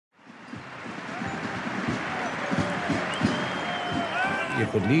You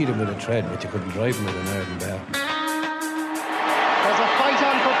could lead him with a tread, but you couldn't drive him with an earthen bell. There's a fight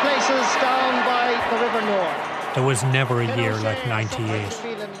on for places down by the River Nore. There was never a year like '98.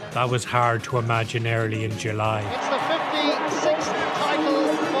 That was hard to imagine early in July. It's the 56th title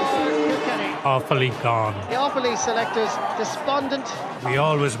for Kilkenny. Offaly gone. The Offaly selectors despondent. We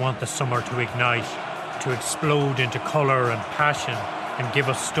always want the summer to ignite, to explode into colour and passion and give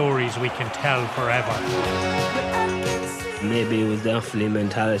us stories we can tell forever. Maybe it was the Offaly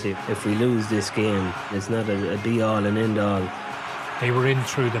mentality. If we lose this game, it's not a be-all and end-all. They were in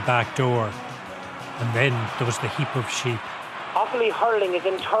through the back door. And then there was the heap of sheep. Offaly Hurling is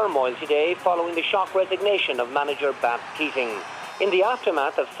in turmoil today following the shock resignation of manager Babs Keating. In the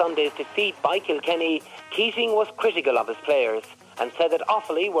aftermath of Sunday's defeat by Kilkenny, Keating was critical of his players and said that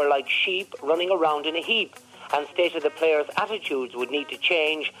Offaly were like sheep running around in a heap, and stated the players' attitudes would need to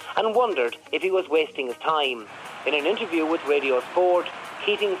change and wondered if he was wasting his time. In an interview with Radio Sport,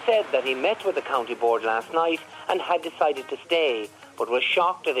 Keating said that he met with the county board last night and had decided to stay, but was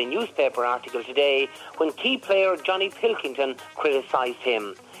shocked at a newspaper article today when key player Johnny Pilkington criticised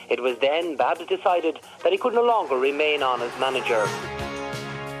him. It was then Babs decided that he could no longer remain on as manager.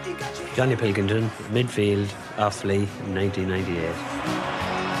 Johnny Pilkington, midfield, Offaly, 1998.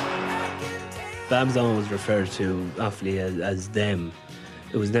 Babs always referred to Offaly as them.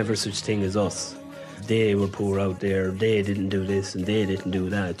 It was never such thing as us. They were poor out there, they didn't do this and they didn't do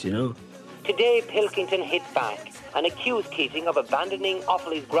that, you know. Today Pilkington hit back and accused Keating of abandoning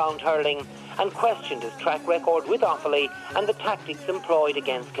Offaly's ground hurling and questioned his track record with Offaly and the tactics employed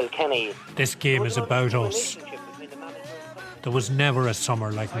against Kilkenny. This game is about us. There was never a summer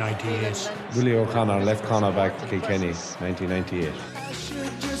like '98. Willie O'Connor left Connor back to Kilkenny, 1998.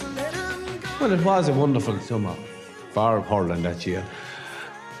 Well, it was a wonderful summer for hurling that year.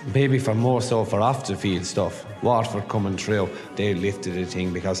 Maybe for more so for off-the-field stuff. Waterford coming through, they lifted the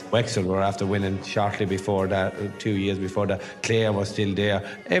thing because Wexford were after winning shortly before that, 2 years before that. Clare was still there.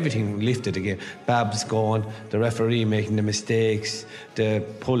 Everything lifted again. Babs going, the referee making the mistakes, the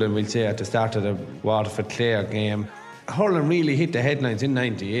pulling, we'll say, at the start of the Waterford-Clare game. Hurling really hit the headlines in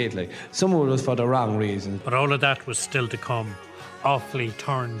 '98. Like, some of it was for the wrong reasons. But all of that was still to come. Offaly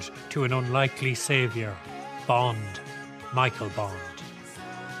turned to an unlikely saviour, Bond, Michael Bond.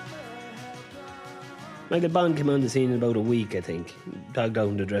 Michael Bond came on the scene in about a week, I think. Dogged out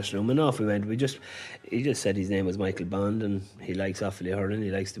in the dressing room and off we went. He just said his name was Michael Bond and he likes Offaly Hurling, he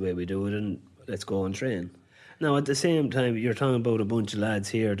likes the way we do it, and let's go and train. Now, at the same time, you're talking about a bunch of lads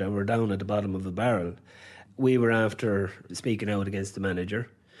here that were down at the bottom of a barrel. We were after speaking out against the manager.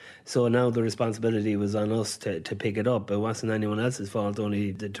 So now the responsibility was on us to pick it up. It wasn't anyone else's fault,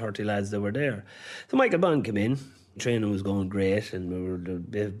 only the 30 lads that were there. So Michael Bond came in. Training was going great and we were a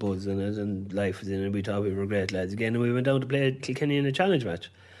bit of buzz in it and life was in it. We thought we were great lads again, and we went down to play Kilkenny in a challenge match.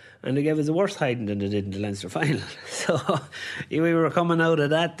 And they gave us a worse hiding than they did in the Leinster Final. So we were coming out of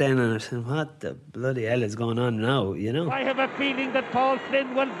that then and I said, what the bloody hell is going on now, you know? I have a feeling that Paul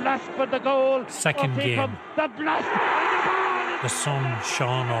Flynn will blast for the goal. Second game. The blast. The sun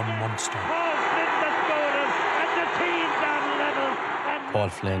shone on Munster. Paul Flynn the scorer and the team down level. Paul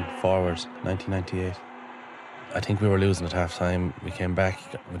Flynn, forward, 1998. I think we were losing at half-time. We came back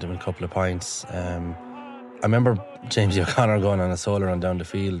with a couple of points. I remember James O'Connor going on a solo run down the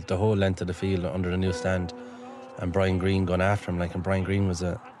field, the whole length of the field under the new stand, and Brian Greene going after him. And Brian Greene was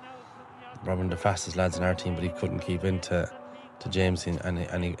probably one of the fastest lads in our team, but he couldn't keep into James, and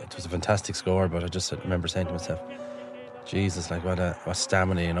it was a fantastic score. But I just remember saying to myself, Jesus, what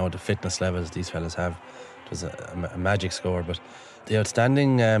stamina, the fitness levels these fellas have. It was a magic score, but the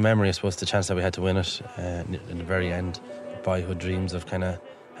outstanding memory, I suppose, the chance that we had to win it in the very end. Boyhood dreams of kind of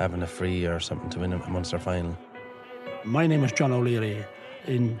having a free or something to win a Munster final. My name is John O'Leary.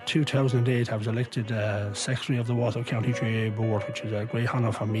 In 2008, I was elected Secretary of the Waterford County GAA Board, which is a great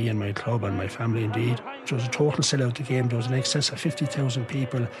honour for me and my club and my family indeed. It was a total sellout of the game. There was in excess of 50,000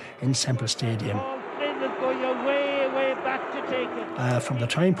 people in Semple Stadium. From the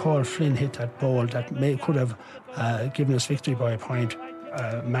time Paul Flynn hit that ball that could have given us victory by a point,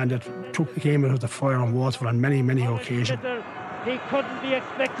 man that took the game out of the fire on Waterford on many, many occasions. He couldn't be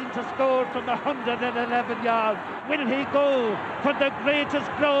expecting to score from 111 yards. Will he go for the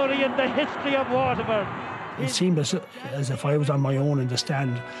greatest glory in the history of Waterford? It seemed as if I was on my own in the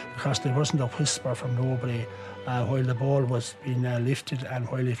stand because there wasn't a whisper from nobody while the ball was being lifted and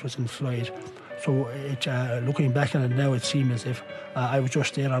while it was in flight. So looking back on it now, it seemed as if I was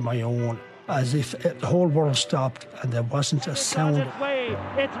just there on my own, as if the whole world stopped and there wasn't a sound.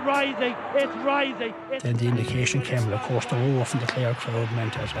 It's rising. It's rising. Then the indication came, and of course the roar from the Clare crowd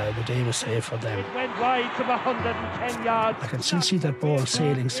meant that the day was safe for them. It went wide from 110 yards. I can still see that ball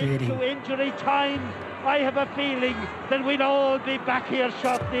sailing. To injury time. I have a feeling that we'll all be back here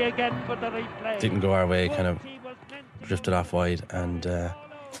shortly again for the replay. Didn't go our way, kind of drifted off wide, and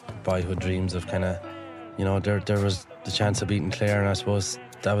boyhood dreams of kind of, you know, there was the chance of beating Clare, and I suppose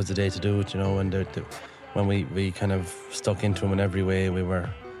that was the day to do it, you know, and when we kind of stuck into them in every way. We were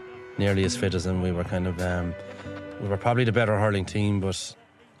nearly as fit as them. We were kind of we were probably the better hurling team, but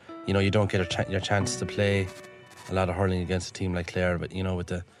you know, you don't get your chance to play a lot of hurling against a team like Clare. But you know, with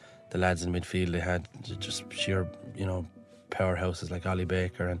the lads in midfield, they had just sheer, you know, powerhouses like Ollie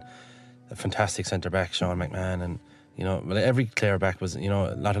Baker and a fantastic centre back Sean McMahon, and you know, well, every Clare back was, you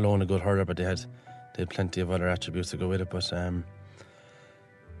know, not alone a good hurler, but they had plenty of other attributes to go with it. But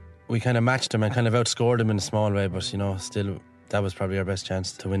we kind of matched them and kind of outscored them in a small way, but you know, still that was probably our best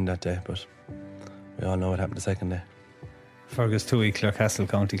chance to win that day. But we all know what happened the second day. Fergus Toohey, Clarecastle,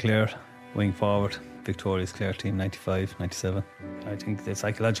 County Clare, wing forward, victorious Clare team, 95, 97. I think the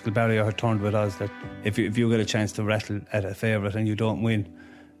psychological barrier had turned with us, that if you get a chance to rattle at a favourite and you don't win,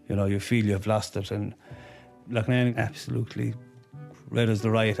 you know, you feel you've lost it. And Loughnane absolutely read as the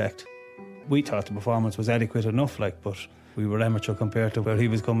riot act. We thought the performance was adequate enough, like, but we were amateur compared to where he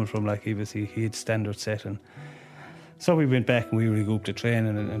was coming from. Like, he had standards set, and so we went back and we regrouped the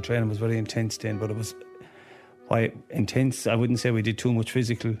training, and training was very intense then. But it was, why intense? I wouldn't say we did too much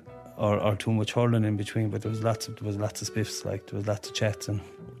physical or too much hurling in between, but there was lots of spiffs, like there was lots of chats, and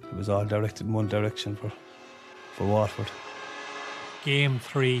it was all directed in one direction for Waterford. Game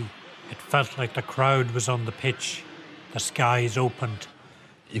 3, it felt like the crowd was on the pitch. The skies opened.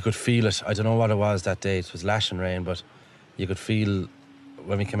 You could feel it. I don't know what it was that day. It was lashing rain, but you could feel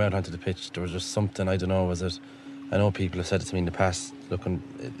when we came out onto the pitch, there was just something, I don't know, was it? I know people have said it to me in the past, looking,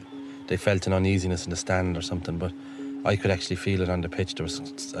 they felt an uneasiness in the stand or something, but I could actually feel it on the pitch. There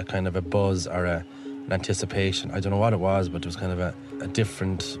was a kind of a buzz or an anticipation. I don't know what it was, but there was kind of a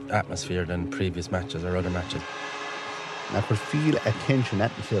different atmosphere than previous matches or other matches. I could feel a tension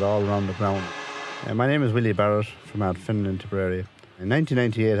atmosphere all around the ground. My name is Willie Barrett from Ardfinnan in Tipperary. In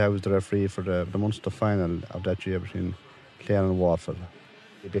 1998, I was the referee for the Munster Final of that year between Clare and Waterford.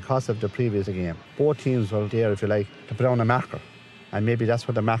 Because of the previous game, both teams were there, if you like, to put on a marker. And maybe that's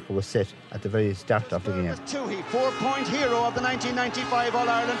where the marker was set at the very start of the game. Toohey, 4-point hero of the 1995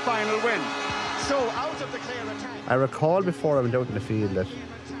 All-Ireland Final win. So, out of the Clare attack. I recall before I went out in the field that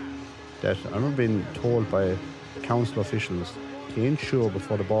I remember being told by council officials to ensure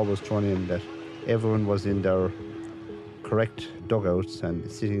before the ball was thrown in that everyone was in their correct dugouts and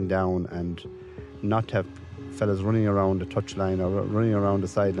sitting down, and not have fellas running around the touchline or running around the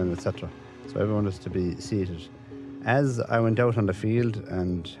sideline, etc. So everyone was to be seated. As I went out on the field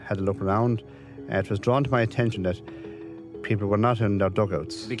and had a look around, it was drawn to my attention that people were not in their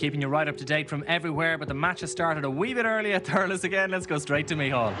dugouts. We'll be keeping you right up to date from everywhere, but the match has started a wee bit early at Thurles again. Let's go straight to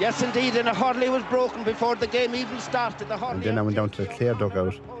Meehall. Yes, indeed, and a hurley was broken before the game even started. And then I went down to the Clare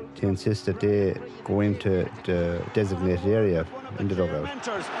dugout to insist that they go into the designated area in the dugout.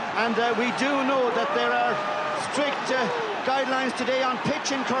 And we do know that there are strict guidelines today on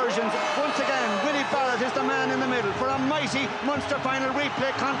pitch incursions. Once again, Willie Barrett is the man in the middle for a mighty Munster Final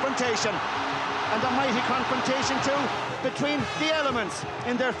replay confrontation. And a mighty confrontation too between the elements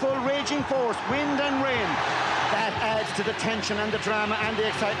in their full raging force, wind and rain. That adds to the tension and the drama and the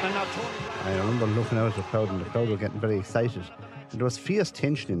excitement. Now, I remember looking out at the crowd, and the crowd were getting very excited. And there was fierce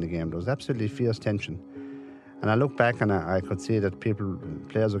tension in the game. There was absolutely fierce tension. And I looked back and I could see that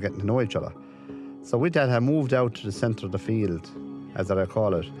players were getting to know each other. So with that, I moved out to the centre of the field, as I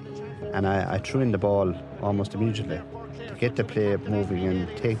recall it, and I threw in the ball almost immediately to get the play moving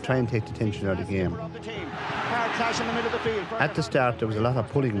and try and take the tension out of the game. At the start, there was a lot of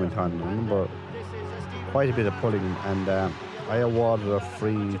pulling went on. I remember quite a bit of pulling, and I awarded a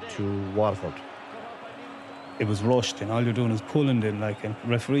free to Waterford. It was rushed, and all you're doing is pulling them, like, and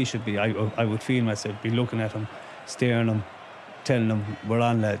referee should be, I would feel myself, be looking at him, staring him, telling him, we're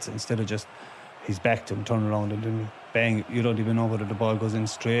on, lads, instead of just, he's back to him, turn around and then bang. You don't even know whether the ball goes in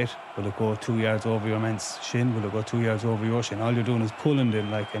straight, will it go 2 yards over your man's shin, will it go 2 yards over your shin. All you're doing is pulling them,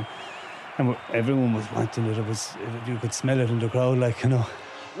 like, and everyone was wanting it. You could smell it in the crowd, like, you know.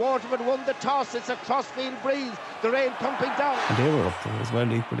 Waterford won the toss. It's a crossfield breeze, the rain pumping down. And they were up there as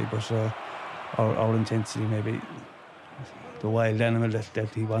well equally, but our intensity, maybe the wild animal that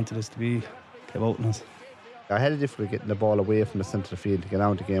he wanted us to be, came out in us. I had a difficulty getting the ball away from the centre of the field to get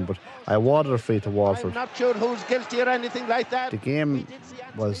out of the game, but I awarded a free to Waterford. I'm not sure who's guilty or anything like that. The game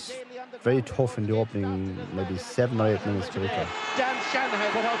was very tough in the opening, maybe 7 or 8 minutes to the game. Dan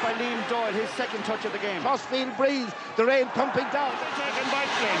Shanahan put out by Liam Doyle, his second touch of the game. Crossfield breeze, the rain pumping down. Taken by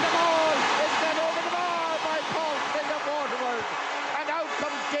Flynn. The ball is then over the bar by Paul Flynn of Waterford. And out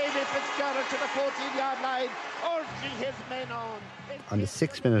comes David Fitzgerald to the 14-yard line, urging his men on. On the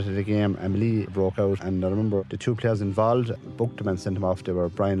 6th minute of the game, Emily broke out, and I remember the two players involved booked them and sent them off. They were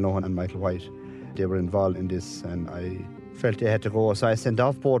Brian Lohan and Michael White. They were involved in this, and I felt they had to go, so I sent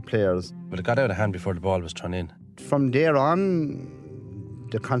off both players. But it got out of hand before the ball was thrown in. From there on,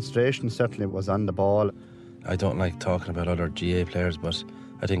 the concentration certainly was on the ball. I don't like talking about other GA players, but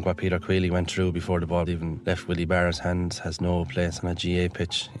I think what Peter Queally went through before the ball even left Willie Barrett's hands has no place on a GA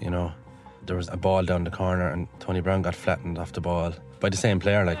pitch, you know. There was a ball down the corner and Tony Brown got flattened off the ball by the same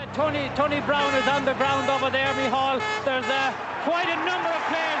player. Tony Brown is on the ground over there, Michal. There's quite a number of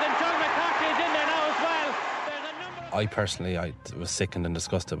players, and John McCarthy is in there now as well. I personally, I was sickened and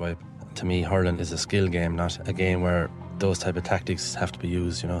disgusted by it. To me, hurling is a skill game, not a game where those type of tactics have to be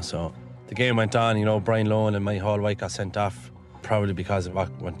used, you know. So the game went on, you know, Brian Lohan and Michael White got sent off, probably because of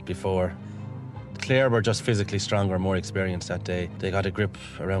what went before. Clare were just physically stronger, more experienced that day. They got a grip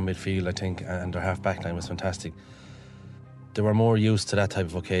around midfield, I think, and their half-back line was fantastic. They were more used to that type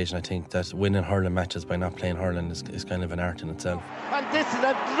of occasion. I think that winning hurling matches by not playing hurling is kind of an art in itself. And this is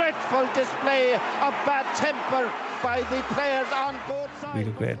a dreadful display of bad temper by the players on both sides. We had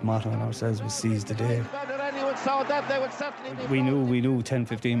a great motto in ourselves, was seize the day. Whether anyone saw that, they would certainly be... We knew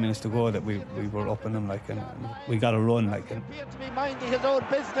 10-15 minutes to go that we were up in them, like, and we got a run, like. He appeared to be minding his own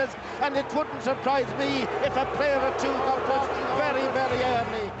business, and it wouldn't surprise me if a player or two got off very, very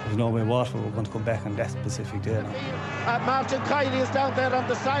early. There's no way Waterford were going to come back on that specific day now. Martin Kiley is down there on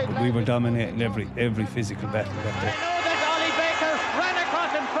the sideline. We were dominating every physical battle that day. I know that Ollie Baker ran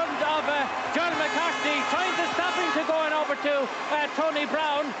across in front of John McCarthy, trying to stop him to going over to Tony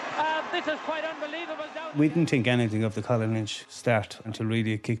Brown. This is quite unbelievable. We didn't think anything of the Colin Lynch start until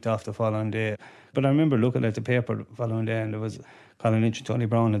really it kicked off the following day. But I remember looking at the paper the following day, and there was Colin Lynch and Tony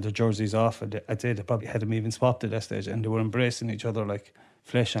Brown and their jerseys off, and I'd say they probably had them even swapped at that stage, and they were embracing each other like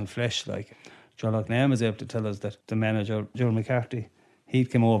flesh on flesh. Like John O'Connell was able to tell us that the manager, Joe McCarthy, he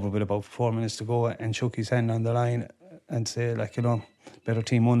came over with about 4 minutes to go and shook his hand on the line and say, like, you know, better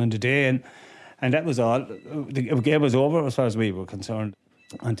team won in the day, and that was all. The game was over as far as we were concerned.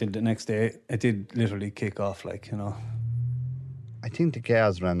 Until the next day, it did literally kick off, like, you know. I think the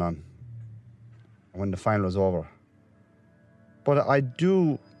gas ran on when the final was over. But I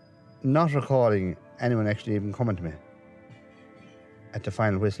do not recalling anyone actually even coming to me at the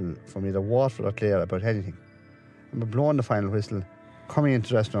final whistle from either Waterford or Clare about anything. I remember blowing the final whistle, coming into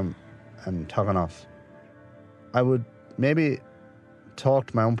the restaurant and tugging off. I would maybe talk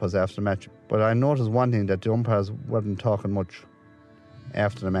to my umpires after the match, but I noticed one thing, that the umpires weren't talking much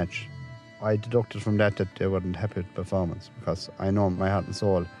after the match. I deducted from that they weren't happy with the performance, because I know in my heart and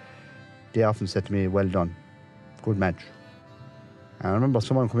soul they often said to me, well done, good match. And I remember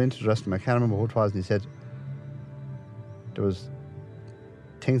someone come into the restaurant, I can't remember who it was, and he said there was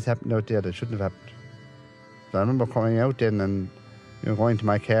things happened out there that shouldn't have happened. So I remember coming out then and, you know, going to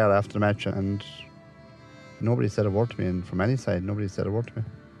my car after the match, and nobody said a word to me, and from any side nobody said a word to me.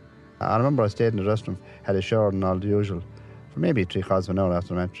 I remember I stayed in the restaurant, had a shower and all the usual, for maybe 3/4 of an hour after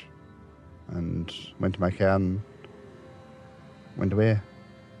the match, and went to my car and went away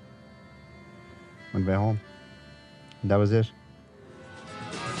home, and that was it.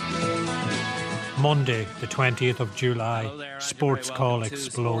 Monday, the 20th of July, Sports Call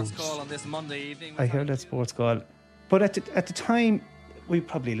explodes. I heard that sports call, but at the time we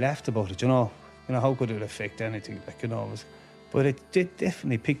probably laughed about it. You know how could it affect anything? Like, you know, but it did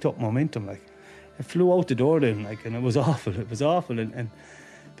definitely picked up momentum. Like, it flew out the door then, like, and it was awful. It was awful, and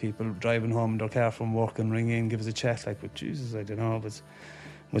people driving home in their car from work and ring in, give us a chat, like, but Jesus, I don't know,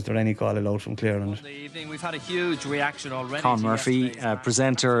 was there any call allowed from Clare on it? Evening, we've had a huge reaction already. Con Murphy,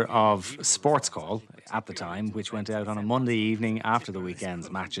 presenter of Sports Call at the time, which went out on a Monday evening after the weekend's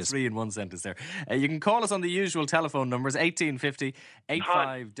matches. 3 in 1 sentence there. You can call us on the usual telephone numbers, 1850 85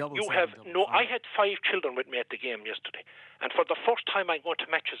 I had 5 children with me at the game yesterday, and for the first time I'm going to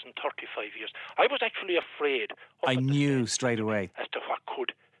matches in 35 years. I was actually afraid. I knew straight away as to what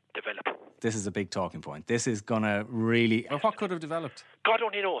could develop. This is a big talking point. This is going to really... Well, what could have developed? God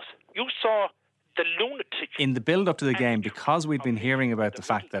only knows. You saw the lunatic... In the build-up to the game, because we'd been hearing about the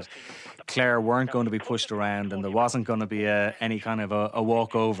fact that Clare weren't going to be pushed around and there wasn't going to be any kind of a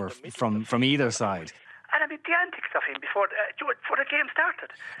walkover from either side. And I mean, the antics of him before the game started.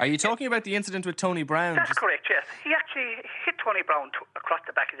 Are you talking about the incident with Tony Brown? That's correct, yes. He actually hit Tony Brown across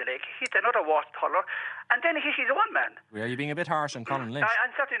the back of the leg, hit another water hurler, and then he hit his one man. Are you being a bit harsh on Colin Lynch?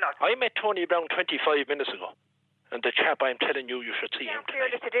 I'm certainly not. I met Tony Brown 25 minutes ago. And the chap, I'm telling you, you should see him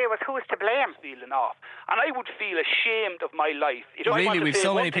tonight. Today was who's to blame. Feeling off. And I would feel ashamed of my life. Really, we've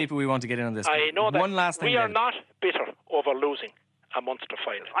so many people we want to get in on this. I know that. One last thing. We are not bitter over losing a Munster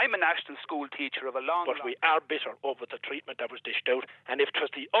final. I'm a national school teacher of a long But we are bitter over the treatment that was dished out. And if it was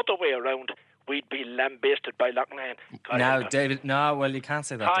the other way around, we'd be lambasted by Loughnane. Now, David, well, you can't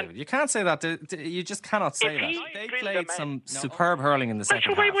say that, David. You can't say that. You just cannot say that. They played some superb hurling in the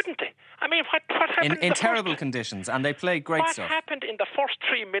second half. Why wouldn't they? I mean, what happened in terrible conditions, and they played great stuff. What happened in the first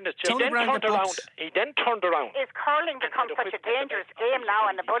 3 minutes? He Tony then Brown turned around. He then turned around. Is curling become such a dangerous game now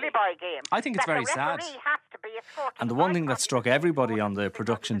in the bully boy game? I think it's very sad. And the one thing that struck everybody on the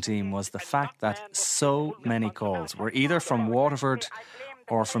production team was the fact that so many calls were either from Waterford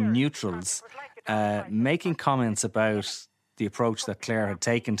or from neutrals making comments about the approach that Clare had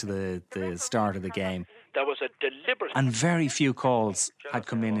taken to the start of the game. There was a deliberate... And very few calls had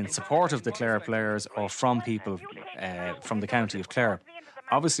come in support of the Clare players or from people from the county of Clare.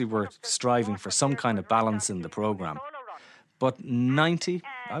 Obviously, we're striving for some kind of balance in the programme. But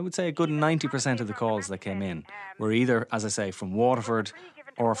I would say a good 90% of the calls that came in were either, as I say, from Waterford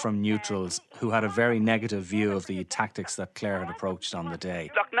or from neutrals who had a very negative view of the tactics that Clare had approached on the day.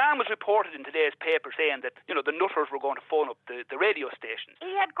 Loughnane was reported in today's paper saying that, the nutters were going to phone up the radio stations.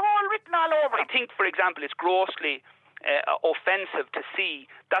 He had goal written all over. I think, for example, it's grossly offensive to see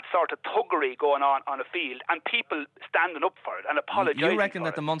that sort of thuggery going on a field and people standing up for it and apologising. You reckon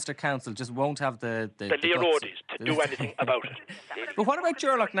that the Munster Council just won't have the Lerodes to do anything about it? But what about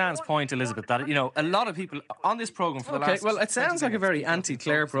Ger Loughnane's point, Elizabeth, that a lot of people on this programme for the last... well, it sounds like a very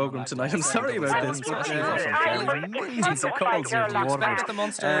anti-Clare programme tonight. I'm sorry about this, but millions of calls here from Waterford. The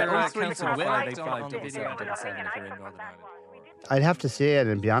Munster Council will act on the video on 7 if you're in Northern Ireland. I'd have to say it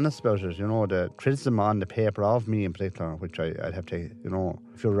and be honest about it, the criticism on the paper of me in particular, which I'd have to,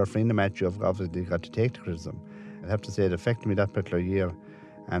 if you're refereeing the match, you've obviously got to take the criticism. I'd have to say it affected me that particular year,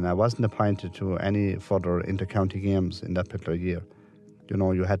 and I wasn't appointed to any further inter-county games in that particular year.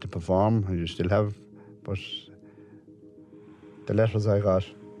 You had to perform, and you still have, but the letters I got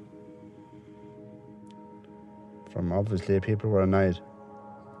from obviously people were annoyed,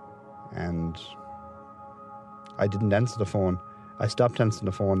 and I didn't answer the phone. I stopped answering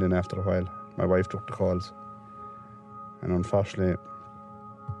the phone then after a while. My wife took the calls. And unfortunately,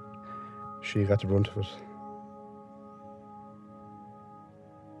 she got the brunt of it.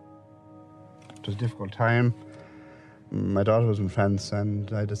 It was a difficult time. My daughter was in France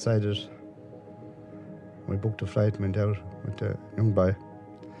and I decided, we booked a flight and went out with the young boy.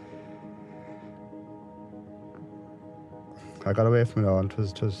 I got away from it all. It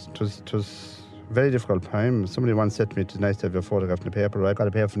was very difficult time. Somebody once said to me, it's nice to have your photograph in the paper. I got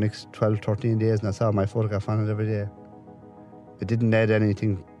a paper for the next 12, 13 days and I saw my photograph on it every day. It didn't add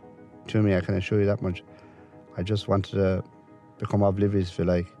anything to me, I can assure you that much. I just wanted to become oblivious, if you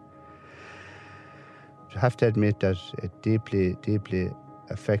like. I have to admit that it deeply, deeply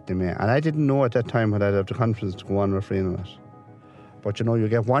affected me. And I didn't know at that time when I'd have the confidence to go on refereeing on it. But you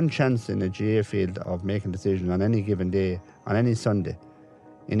get one chance in a GA field of making decisions on any given day, on any Sunday,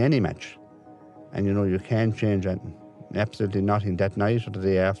 in any match. And you can't change anything. Absolutely nothing that night or the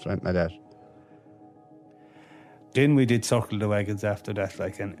day after, anything like that. Then we did circle the wagons after that,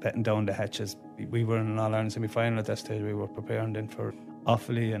 and letting down the hatches. We were in an All-Ireland semi-final at that stage. We were preparing then for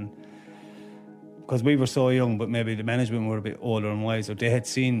Offaly, and because we were so young, but maybe the management were a bit older and wiser, they had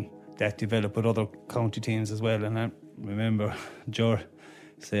seen that develop with other county teams as well. And I remember Ger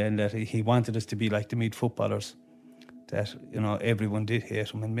saying that he wanted us to be like the Meath footballers, that everyone did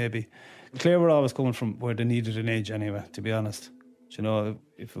hate them, and maybe Clare were always coming from where they needed an edge anyway, to be honest.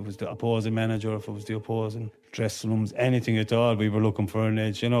 If it was the opposing manager, if it was the opposing dressing rooms, anything at all, we were looking for an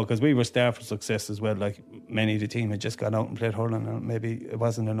edge, because we were starved for success as well. Like many of the team had just gone out and played hurling, and maybe it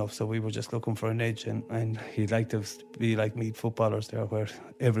wasn't enough, so we were just looking for an edge. And he'd like to be like Meath footballers there, where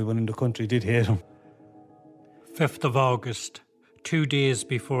everyone in the country did hate him. 5th of August, 2 days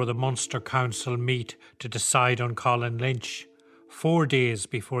before the Munster Council meet to decide on Colin Lynch. 4 days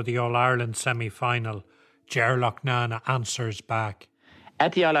before the All-Ireland semi-final, Ger Loughnan answers back.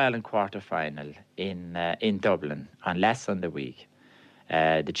 At the All-Ireland quarter-final in Dublin on last Sunday week,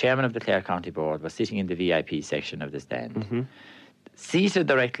 the chairman of the Clare County Board was sitting in the VIP section of the stand. Mm-hmm. Seated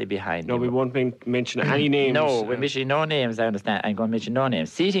directly behind him. No, we won't mention any names. No, we're mentioning no names, I understand. I'm going to mention no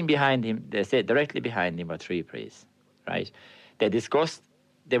names. Seating behind him, they said directly behind him were three priests, right? They discussed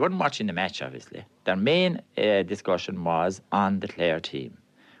they weren't watching the match, obviously. Their main discussion was on the Clare team,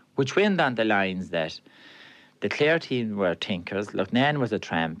 which went on the lines that the Clare team were tinkers, Loughnane was a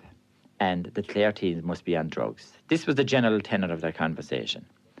tramp, and the Clare team must be on drugs. This was the general tenor of their conversation.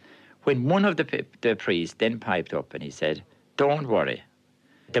 When one of the priests then piped up and he said, "Don't worry,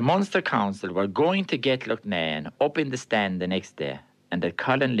 the Munster Council were going to get Loughnane up in the stand the next day, and that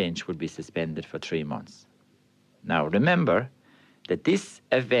Colin Lynch would be suspended for 3 months." Now remember that this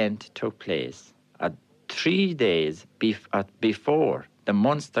event took place 3 days before the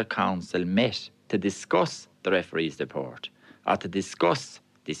Munster Council met to discuss the referee's report or to discuss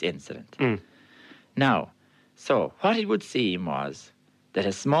this incident. Now, so what it would seem was that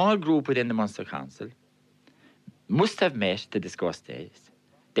a small group within the Munster Council must have met to discuss this.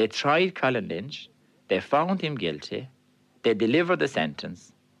 They tried Colin Lynch, they found him guilty, they delivered the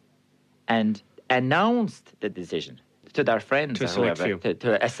sentence and announced the decision to their friends to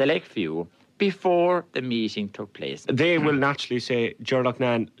a select few before the meeting took place. They will naturally say Ger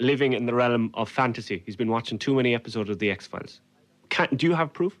Loughnane living in the realm of fantasy. He's been watching too many episodes of The X-Files. Do you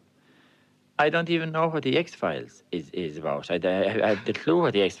have proof? I don't even know what The X-Files is about. I have the clue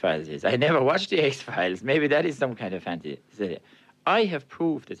what The X-Files is. I never watched The X-Files. Maybe that is some kind of fantasy. I have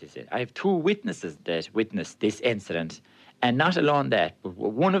proof that this is. I have 2 witnesses that witnessed this incident. And not alone that, but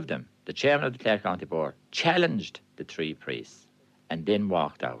one of them, the chairman of the Clare County Board, challenged the 3 priests and then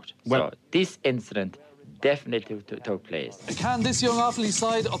walked out. So this incident definitely took place. Can this young Offaly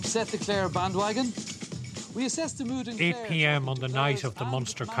side upset the Clare bandwagon? We assess the mood in 8 p.m. on the night of the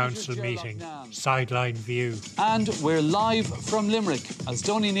Munster Council meeting. Sideline view. And we're live from Limerick as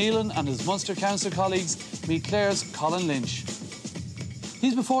Donny Nealon and his Munster Council colleagues meet Clare's Colin Lynch.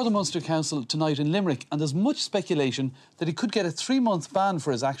 He's before the Munster Council tonight in Limerick, and there's much speculation that he could get a 3-month ban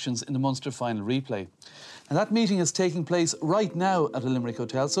for his actions in the Munster Final replay. And that meeting is taking place right now at a Limerick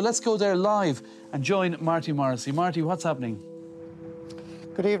hotel, so let's go there live and join Marty Morrissey. Marty, what's happening?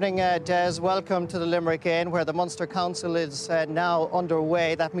 Good evening, Des. Welcome to the Limerick Inn, where the Munster Council is now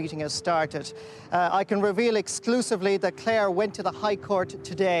underway. That meeting has started. I can reveal exclusively that Clare went to the High Court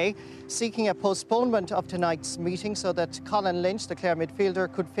today, seeking a postponement of tonight's meeting so that Colin Lynch, the Clare midfielder,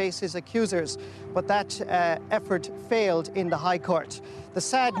 could face his accusers. But that effort failed in the High Court. The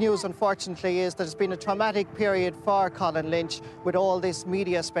sad news, unfortunately, is that it's been a traumatic period for Colin Lynch with all this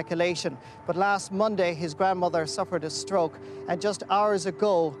media speculation. But last Monday, his grandmother suffered a stroke, and just hours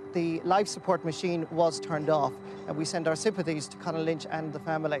ago, the life support machine was turned off. And we send our sympathies to Colin Lynch and the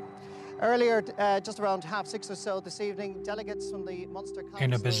family. Earlier, just around 6:30 or so this evening, delegates from the Munster Council...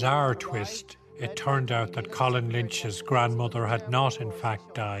 In a bizarre twist, it turned out that Colin Lynch's grandmother had not in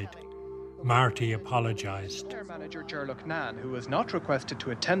fact died. Marty apologised. Manager Ger Loughnane, who was not requested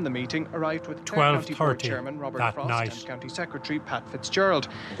to attend the meeting, arrived with Clare County Board Chairman Robert Frost and County Secretary Pat Fitzgerald,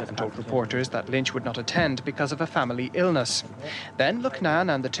 and told reporters that Lynch would not attend because of a family illness. Then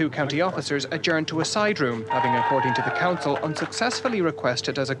Loughnane and the 2 county officers adjourned to a side room, having, according to the council, unsuccessfully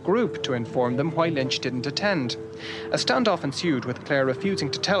requested as a group to inform them why Lynch didn't attend. A standoff ensued, with Clare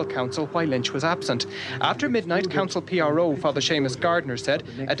refusing to tell council why Lynch was absent. After midnight, council PRO Father Seamus Gardner said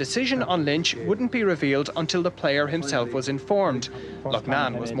a decision on Lynch wouldn't be revealed until the player himself was informed.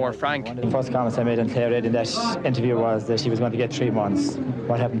 Loughnane was more frank. The first comments I made on Clare in that interview was that she was going to get 3 months.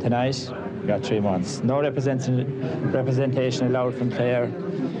 What happened tonight? We got 3 months. No representation allowed from Clare.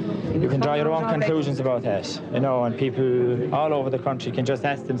 You can draw your own conclusions about that, you know, and people all over the country can just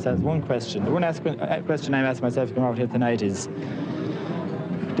ask themselves one question. The one question I'm asking myself coming out here tonight is,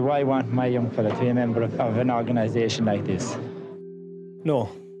 do I want my young fella to be a member of an organisation like this?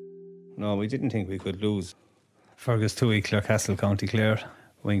 No, we didn't think we could lose. Fergus Toohey, Clarecastle, County Clare,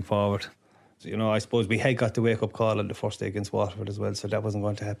 wing forward. You know, I suppose we had got the wake-up call on the first day against Waterford as well, so that wasn't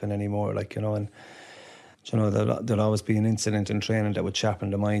going to happen anymore, like, you know, and you know, there'll always be an incident in training that would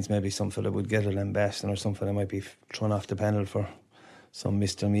sharpen the minds. Maybe some fella would get a lambasting or something that might be thrown off the panel for some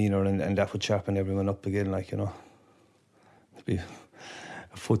misdemeanour, and that would sharpen everyone up again, like, you know. There'd be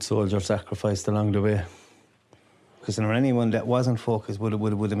a foot soldier sacrificed along the way. Because anyone that wasn't focused would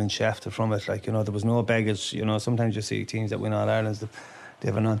have been shafted from it. Like, you know, there was no baggage. You know, sometimes you see teams that win All Ireland's, they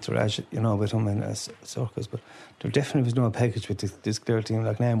have an entourage, you know, with them in a circus. But there definitely was no baggage with this Clare team.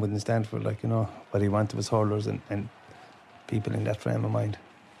 Like, Nairn wouldn't stand for, like, you know, what he wanted was hurlers and people in that frame of mind.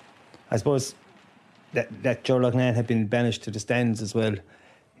 I suppose that Ger Loughnane had been banished to the stands as well.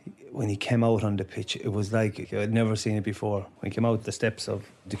 When he came out on the pitch, it was like I'd never seen it before. When he came out the steps of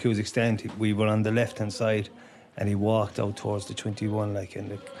the Cusack stand, we were on the left-hand side, and he walked out towards the 21, like, and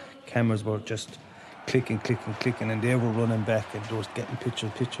the cameras were just clicking, and they were running back, and they were getting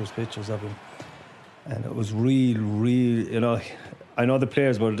pictures of him. And it was real, you know, I know the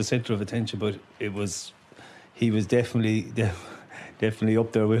players were the centre of attention, but he was definitely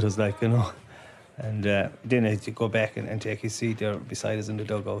up there with us, like, you know. And then I had to go back and take his seat there beside us in the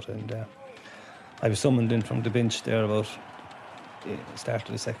dugout. And I was summoned in from the bench there about the start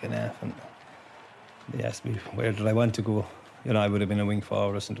of the second half, and they asked me where did I want to go. You know, I would have been a wing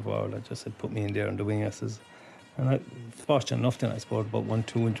forward or centre forward. I just said put me in there on the wing asses. And I, fortunate enough, then I scored about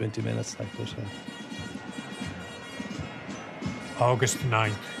 1-2 in 20 minutes. Like that. August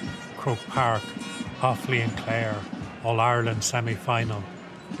 9th, Croke Park, Offaly and Clare, All-Ireland semi-final.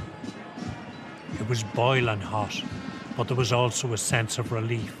 It was boiling hot, but there was also a sense of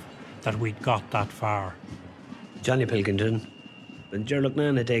relief that we'd got that far. Johnny Pilkington and Gerald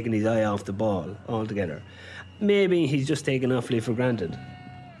Nan had taken his eye off the ball altogether. Maybe he's just taken Offaly for granted.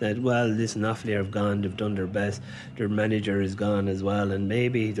 That, well, listen, Offaly have gone, they've done their best, their manager is gone as well, and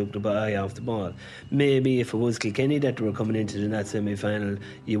maybe he took the eye off the ball. Maybe if it was Kilkenny that were coming into that semi-final,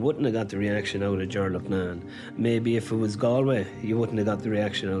 you wouldn't have got the reaction out of Gerald Nan. Maybe if it was Galway, you wouldn't have got the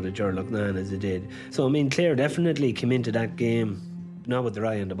reaction out of Gerald Nan as it did. So, I mean, Clare definitely came into that game not with their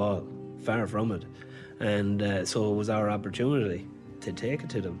eye on the ball, far from it. And so it was our opportunity to take it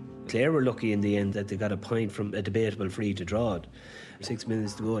to them. Clare were lucky in the end that they got a point from a debatable free to draw it. 6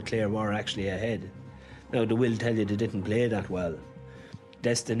 minutes to go, Clare were actually ahead. Now, they will tell you they didn't play that well.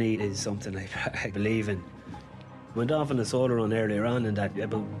 Destiny is something I believe in. Went off on a solo run earlier on in that,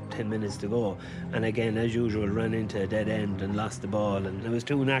 about 10 minutes to go. And again, as usual, ran into a dead end and lost the ball. And it was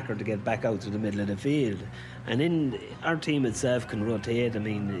too knackered to get back out to the middle of the field. And in our team itself can rotate. I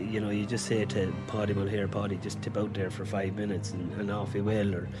mean, you know, you just say to Paddy Mulhere, Paddy, just tip out there for 5 minutes and off he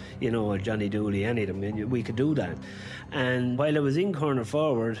will. Or, you know, or Johnny Dooley, any of them. And we could do that. And while I was in corner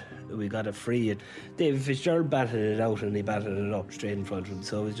forward, we got a free. David Fitzgerald batted it out and he batted it up straight in front of him.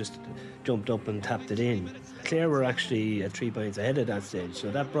 So it just jumped up and tapped it in. Clare were actually 3 points ahead at that stage, so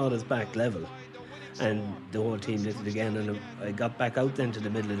that brought us back level. And the whole team did it again, and I got back out then to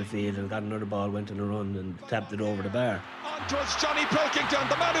the middle of the field and got another ball, went on a run and tapped it over the bar. On towards Johnny Pilkington,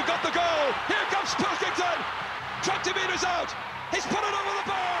 the man who got the goal. Here comes Pilkington, 20 metres out. He's put it over the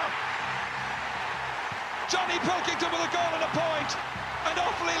bar. Johnny Pilkington with a goal and a point, and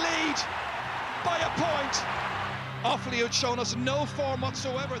Offaly lead by a point. Offaly had shown us no form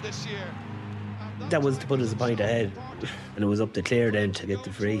whatsoever this year. That was to put us a point ahead, and it was up to Clare then to get the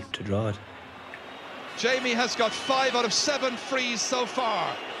free to draw it. Jamie has got 5 out of 7 frees so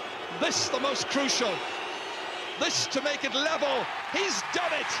far. This the most crucial. This to make it level. He's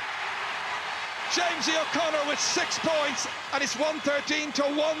done it. Jamesy O'Connor with 6 points, and it's 113 to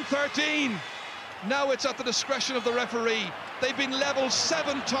 113. Now it's at the discretion of the referee. They've been level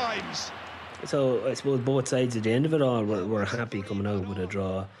 7 times. So I suppose both sides at the end of it all were happy coming out with a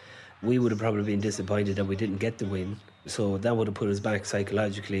draw. We would have probably been disappointed that we didn't get the win, so that would have put us back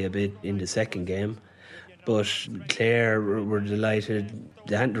psychologically a bit in the second game. But Clare were delighted.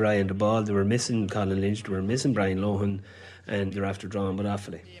 They hadn't their eye on the ball. They were missing Colin Lynch, they were missing Brian Lohan, and they're after drawing with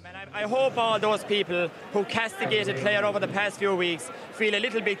Offaly. I hope all those people who castigated Clare over the past few weeks feel a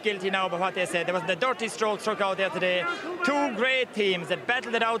little bit guilty now about what they said. There was the dirty stroke struck out there today. 2 great teams that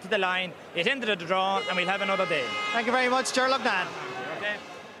battled it out to the line. It ended at a draw, and we'll have another day. Thank you very much, Gerald Nan. Okay.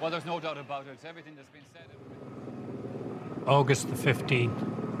 Well, there's no doubt about it. It's everything that's been said. August the 15th.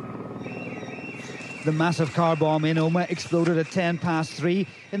 The massive car bomb in Omagh exploded at 3:10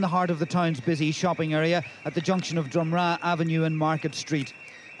 in the heart of the town's busy shopping area at the junction of Drumragh Avenue and Market Street.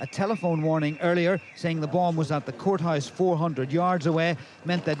 A telephone warning earlier saying the bomb was at the courthouse 400 yards away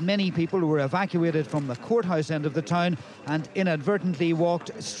meant that many people were evacuated from the courthouse end of the town and inadvertently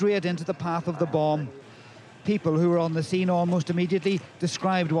walked straight into the path of the bomb. People who were on the scene almost immediately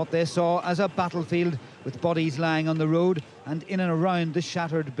described what they saw as a battlefield with bodies lying on the road and in and around the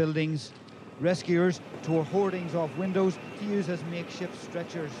shattered buildings. Rescuers tore hoardings off windows to use as makeshift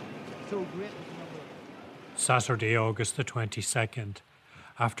stretchers. So great was the number. Saturday, August the 22nd.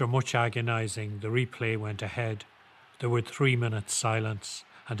 After much agonising, the replay went ahead. There were 3 minutes silence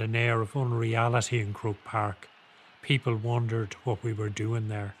and an air of unreality in Croke Park. People wondered what we were doing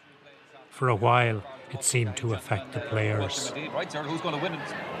there. For a while, it seemed to affect the players. Right, sir, who's going to win it?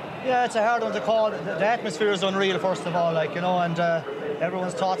 Yeah, it's a hard one to call. The atmosphere is unreal, first of all, like, you know, and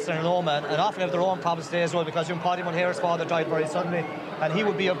everyone's thoughts are in Omagh, and often have their own problems today as well, because Paddy Mulhere's father died very suddenly, and he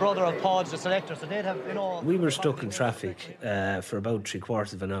would be a brother of Podge, the selector, so they'd have, you know... We were stuck in traffic for about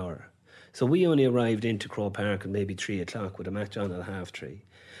 3/4 of an hour. So we only arrived into Croke Park at maybe 3 o'clock with a match on at 3:30.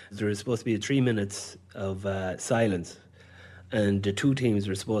 There was supposed to be 3 minutes of silence. and the two teams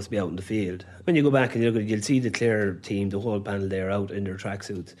were supposed to be out in the field. When you go back and you look at it, you'll see the Clare team, the whole panel there, out in their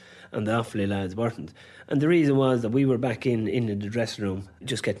tracksuits, and the Offaly lads weren't. And the reason was that we were back in the dressing room,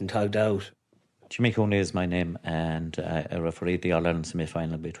 just getting tugged out. Jimmy Cooney is my name, and I refereed the All-Ireland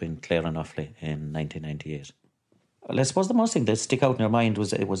semi-final between Clare and Offaly in 1998. Well, I suppose the most thing that stick out in your mind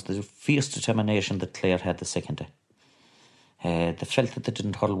was the fierce determination that Clare had the second day. They felt that they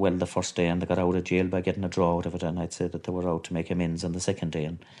didn't huddle well the first day, and they got out of jail by getting a draw out of it, and I'd say that they were out to make amends on the second day,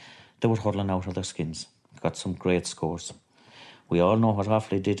 and they were huddling out of their skins. Got some great scores. We all know what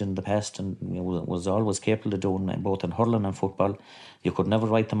Offaly did in the past, and was always capable of doing, both in hurling and football. You could never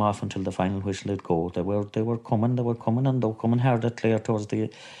write them off until the final whistle would go. They were coming, and they were coming hard at Clare towards the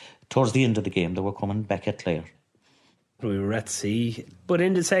end of the game. They were coming back at Clare. We were at sea, but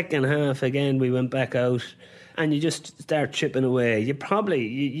in the second half again we went back out, and you just start chipping away. You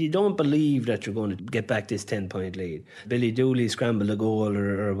don't believe that you're going to get back this 10-point lead. Billy Dooley scrambled a goal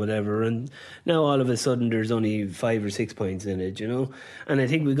or whatever, and now all of a sudden there's only 5 or 6 points in it, and I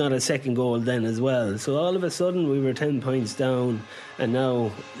think we got a second goal then as well. So all of a sudden we were 10 points down, and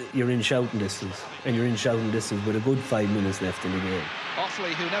now you're in shouting distance, with a good 5 minutes left in the game.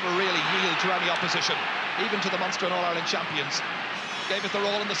 Offaly, who never really yield to any opposition, even to the Munster and All-Ireland champions, gave it their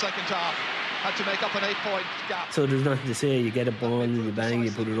all in the second half. Had to make up an 8-point gap. So there's nothing to say. You get a ball and you bang,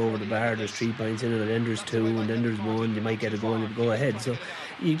 you put it over the bar, there's 3 points in it, and then there's 2, and then there's 1, you might get a goal and go ahead. So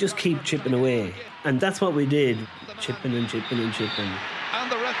you just keep chipping away, and that's what we did, chipping and chipping and chipping.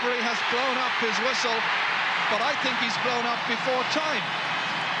 And the referee has blown up his whistle, but I think he's blown up before time.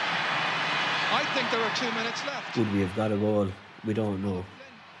 I think there are 2 minutes left. Would we have got a goal? We don't know.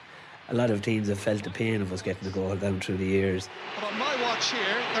 A lot of teams have felt the pain of us getting the goal down through the years. But on my watch here,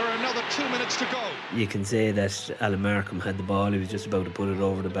 there are another 2 minutes to go. You can say that Alan Markham had the ball, he was just about to put it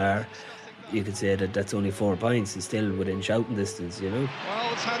over the bar. You could say that that's only 4 points, and still within shouting distance, Well,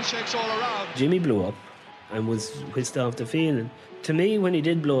 it's handshakes all around. Jimmy blew up and was whisked off the field. And to me, when he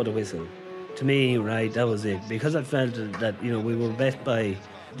did blow the whistle, that was it. Because I felt that, we were bet by...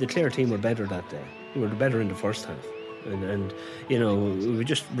 The Clare team were better that day. We were better in the first half. And we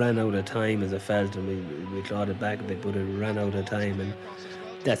just ran out of time, as I felt, and we clawed it back a bit, but it ran out of time, and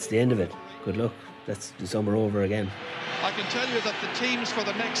that's the end of it. Good luck. That's the summer over again. I can tell you that the teams for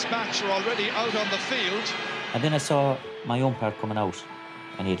the next match are already out on the field. And then I saw my umpire coming out,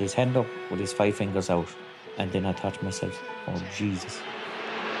 and he had his hand up with his 5 fingers out, and then I thought to myself, oh Jesus.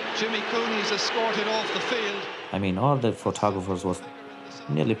 Jimmy Cooney's escorted off the field. I mean, all the photographers were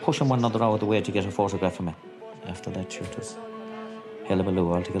nearly pushing one another out of the way to get a photograph of me. After that shoot, was hell of a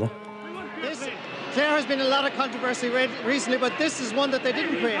loo altogether. Clare has been a lot of controversy recently, but this is one that they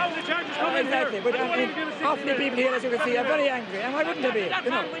didn't create. Exactly, but Offaly people here, as you can see, are very angry, and why wouldn't they be?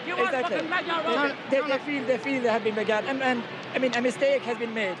 Exactly. They feel they have been begun, and a mistake has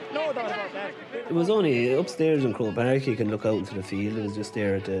been made. No doubt about that. It was only upstairs in Croke Park. You can look out into the field. It was just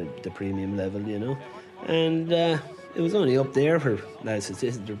there at the premium level, and it was only up there for lads.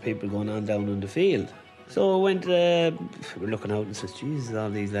 There were people going on down on the field. So I went, we're looking out and says, Jesus, all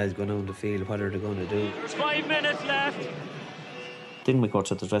these lads going out on the field, what are they going to do? There's 5 minutes left. Then we go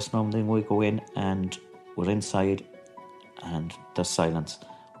to the dressing room, then we go in and we're inside and there's silence.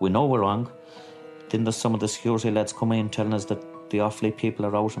 We know we're wrong. Then there's some of the security lads coming in telling us that the Offaly people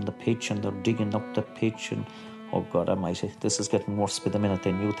are out on the pitch and they're digging up the pitch, and oh God almighty, this is getting worse by the minute.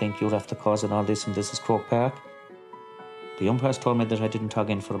 Then you think you're after causing all this, and this is Croke Park. The umpires told me that I didn't tug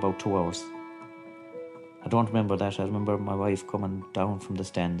in for about 2 hours. I don't remember that. I remember my wife coming down from the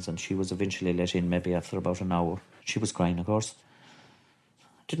stands, and she was eventually let in maybe after about an hour. She was crying, of course.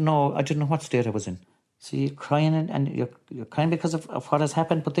 I didn't know what state I was in. So you're crying, and you're crying because of what has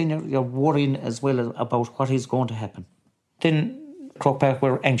happened, but then you're worrying as well about what is going to happen. Then Croke Park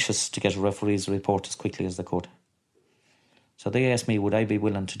were anxious to get a referee's report as quickly as they could. So they asked me, would I be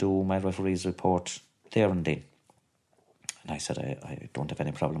willing to do my referee's report there and then? And I said, I don't have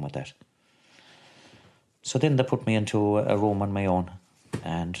any problem with that. So then they put me into a room on my own,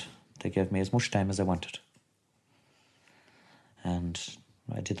 and they gave me as much time as I wanted. And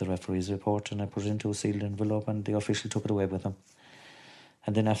I did the referee's report, and I put it into a sealed envelope, and the official took it away with him.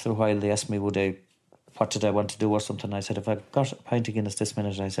 And then after a while they asked me what did I want to do or something. I said, if I got a pint of Guinness this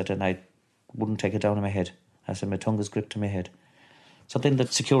minute, I said, and I wouldn't take it down in my head. I said, my tongue is gripped to my head. So then the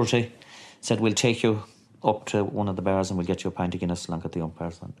security said, we'll take you up to one of the bars and we'll get you a pint of Guinness along at the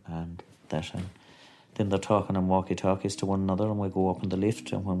umpires and that. And then they're talking on walkie-talkies to one another, and we go up in the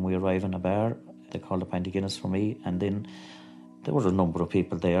lift, and when we arrive in a bar, they called a pint of Guinness for me, and then there were a number of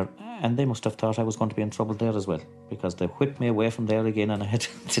people there, and they must have thought I was going to be in trouble there as well, because they whipped me away from there again, and I had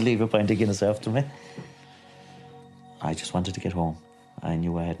to leave a pint of Guinness after me. I just wanted to get home. I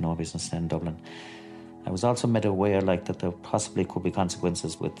knew I had no business staying in Dublin. I was also made aware that there possibly could be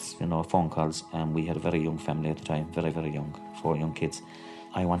consequences with, phone calls, and we had a very young family at the time, very, very young, 4 young kids.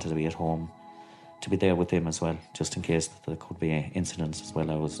 I wanted to be at home, to be there with them as well, just in case that there could be incidents as well.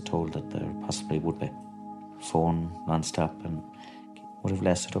 I was told that there possibly would be. Phone non-stop, and would have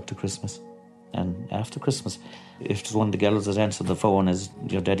lasted up to Christmas. And after Christmas, if one of the girls that answered the phone is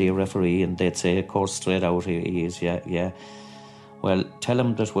your daddy a referee, and they'd say, of course, straight out, he is, yeah. Well, tell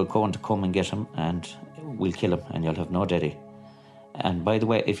him that we're going to come and get him, and we'll kill him, and you'll have no daddy. And by the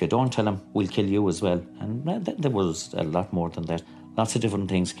way, if you don't tell him, we'll kill you as well. And there was a lot more than that. Lots of different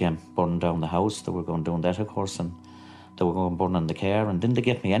things came. Burning down the house, they were going doing that, of course, and they were going burning the car. And didn't they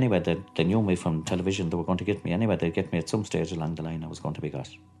get me anyway? They knew me from television. They were going to get me anyway. They'd get me at some stage along the line. I was going to be got.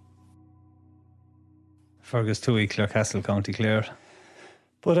 Fergus 2, Clarecastle, County Clare.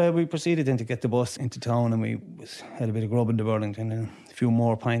 But we proceeded then to get the bus into town, and we had a bit of grub in the Burlington and a few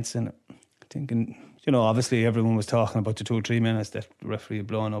more pints, and thinking, obviously everyone was talking about the 2 or 3 minutes that the referee had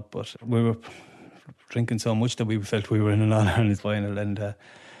blown up, but we were drinking so much that we felt we were in an All-Ireland final. And I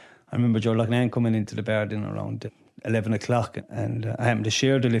remember Joe Loughnane coming into the bar then around 11 o'clock, and I happened to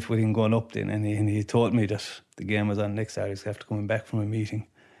share the lift with him going up then, and he told me that the game was on next Saturday after coming back from a meeting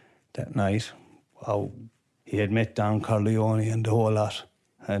that night. How he had met Don Corleone and the whole lot.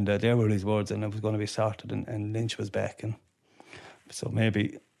 And there were his words, and it was going to be sorted, and Lynch was back. And so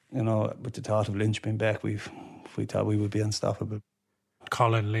maybe, with the thought of Lynch being back, we thought we would be unstoppable.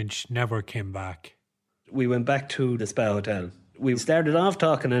 Colin Lynch never came back. We went back to the Spa Hotel. We started off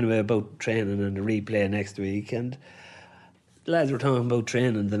talking anyway about training and the replay next week, and the lads were talking about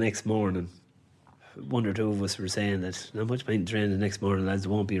training the next morning. 1 or 2 of us were saying that not much point in training the next morning, lads,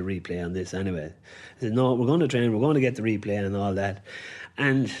 there won't be a replay on this anyway. I said, no, we're going to train, we're going to get the replay and all that.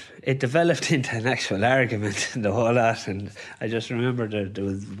 And it developed into an actual argument and the whole lot. And I just remember that there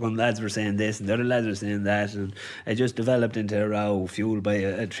was one lads were saying this and the other lads were saying that, and it just developed into a row fueled by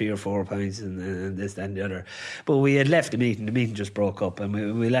a 3 or 4 points and this, that and the other. But we had left the meeting just broke up,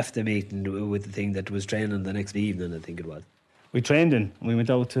 and we left the meeting with the thing that was training the next evening, I think it was. We trained in, we went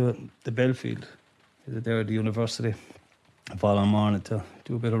out to the Belfield there at the university the following morning to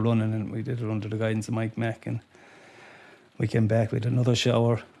do a bit of running, and we did it under the guidance of Mike Mack, and we came back with another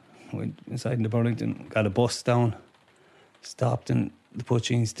shower, went inside in the Burlington, got a bus down, stopped in the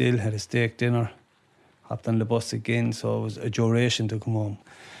Pucheen Still, had a steak dinner, hopped on the bus again, so it was a duration to come home.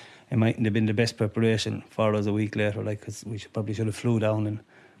 It mightn't have been the best preparation for us a week later, because we probably should have flew down,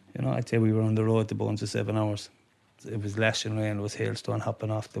 and I'd say we were on the road to bones of 7 hours. It was lashing rain, it was hailstone hopping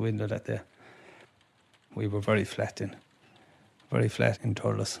off the window that day. We were very flat in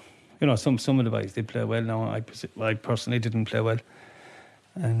Thurles. Some of the boys did play well. Now I personally didn't play well,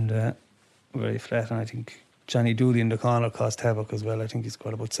 and very flat. And I think Johnny Dooley in the corner caused havoc as well. I think he's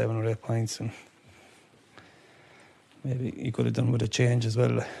got about 7 or 8 points, and maybe he could have done with a change as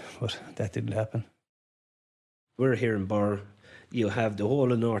well, but that didn't happen. We're here in Burr. You have the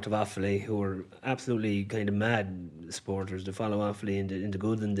whole of north of Offaly, who are absolutely kind of mad supporters. They follow Offaly in the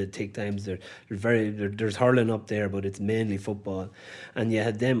good and the thick times. There's hurling up there, but it's mainly football. And you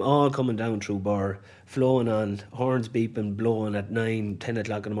had them all coming down through Burr, flowing on, horns beeping, blowing at 9, 10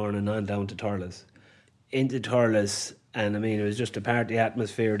 o'clock in the morning on down to Thurles. Into Thurles, and it was just a party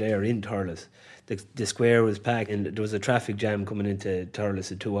atmosphere there in Thurles. The square was packed, and there was a traffic jam coming into Thurles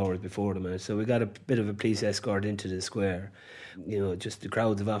at 2 hours before the match. So we got a bit of a police escort into the square. Just the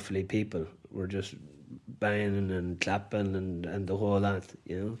crowds of Offaly people were just banging and clapping and the whole lot,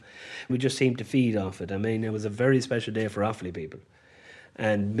 We just seemed to feed off it. It was a very special day for Offaly people.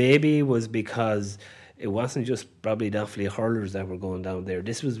 And maybe it was because it wasn't just probably the Offaly hurlers that were going down there.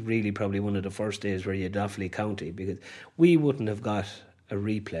 This was really probably one of the first days where you had Offaly County, because we wouldn't have got a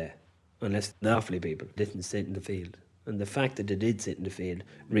replay unless the Offaly people didn't sit in the field. And the fact that they did sit in the field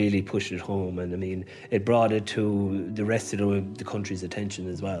really pushed it home, and it brought it to the rest of the country's attention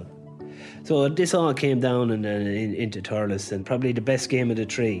as well. So this all came down into Thurles, and probably the best game of the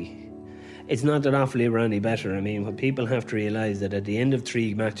 3. It's not that Offaly were any better. What people have to realise that at the end of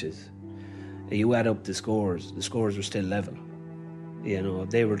 3 matches, you add up the scores were still level.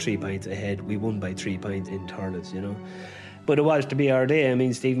 They were 3 points ahead. We won by 3 points in Thurles, But it was to be our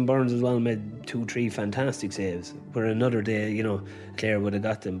day. Stephen Burns as well made 2-3 fantastic saves. Where another day, Clare would have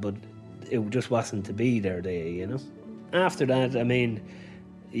got them, but it just wasn't to be their day, After that,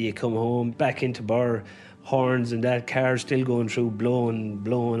 you come home, back into Burr, horns and that car still going through,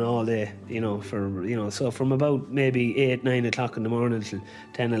 blowing all day, so from about maybe 8, 9 o'clock in the morning till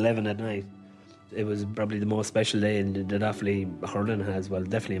 10, 11 at night. It was probably the most special day that Offaly hurling has, well,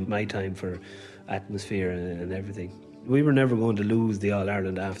 definitely in my time, for atmosphere and everything. We were never going to lose the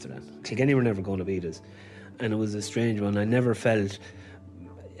All-Ireland after that. Kilkenny were never going to beat us. And it was a strange one. I never felt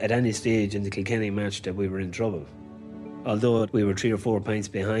at any stage in the Kilkenny match that we were in trouble. Although we were 3 or 4 points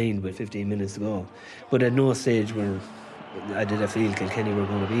behind with 15 minutes to go. But at no stage did I feel Kilkenny were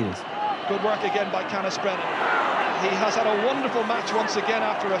going to beat us. Good work again by Canis Brennan. He has had a wonderful match once again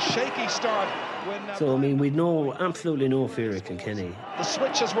after a shaky start. So, I mean, we'd absolutely no fear of Kilkenny. The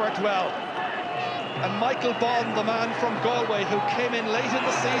switch has worked well. And Michael Bond, the man from Galway who came in late in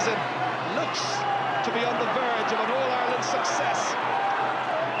the season, looks to be on the verge of an All-Ireland success.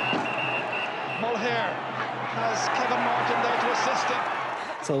 Mulher has Kevin Martin there to assist him.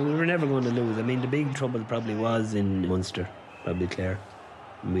 So we were never going to lose. I mean, the big trouble probably was in Munster, probably Clare.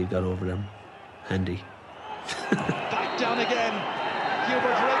 And we got over them. Handy. Back down again.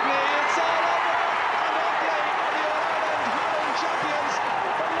 Hubert Rigney, it's all over. And Offaly are the All-Ireland hurling champions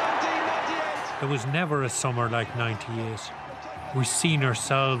for 1998. There was never a summer like 98. We've seen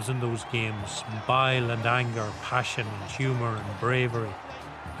ourselves in those games, bile and anger, passion and humour and bravery.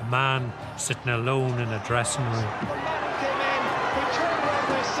 A man sitting alone in a dressing room.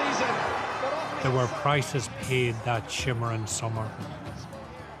 There were prices paid that shimmering summer.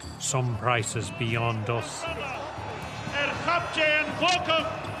 Some prices beyond us. Captain welcome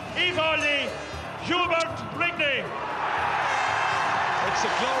Offaly, Hubert Rigney. It's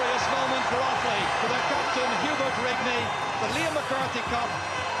a glorious moment for Offaly, for their captain Hubert Rigney. The Liam McCarthy Cup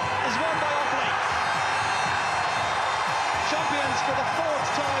is won by Offaly. Champions for the 4th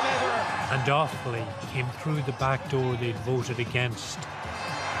time ever. And Offaly came through the back door they'd voted against.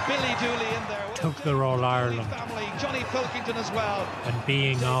 Billy Dooley in there. Took their All-Ireland. Family, Johnny Pilkington as well. And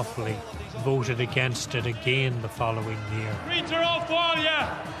being Offaly, voted against it again the following year. Greeter Offaly,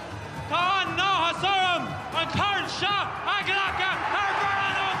 Khan Nahasaram, and Karl Shah, Aglaka,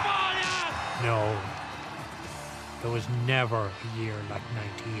 Herberan Offaly. No, there was never a year like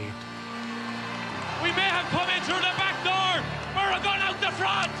 98. We may have come in through the back door, but we're going out the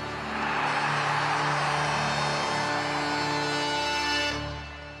front.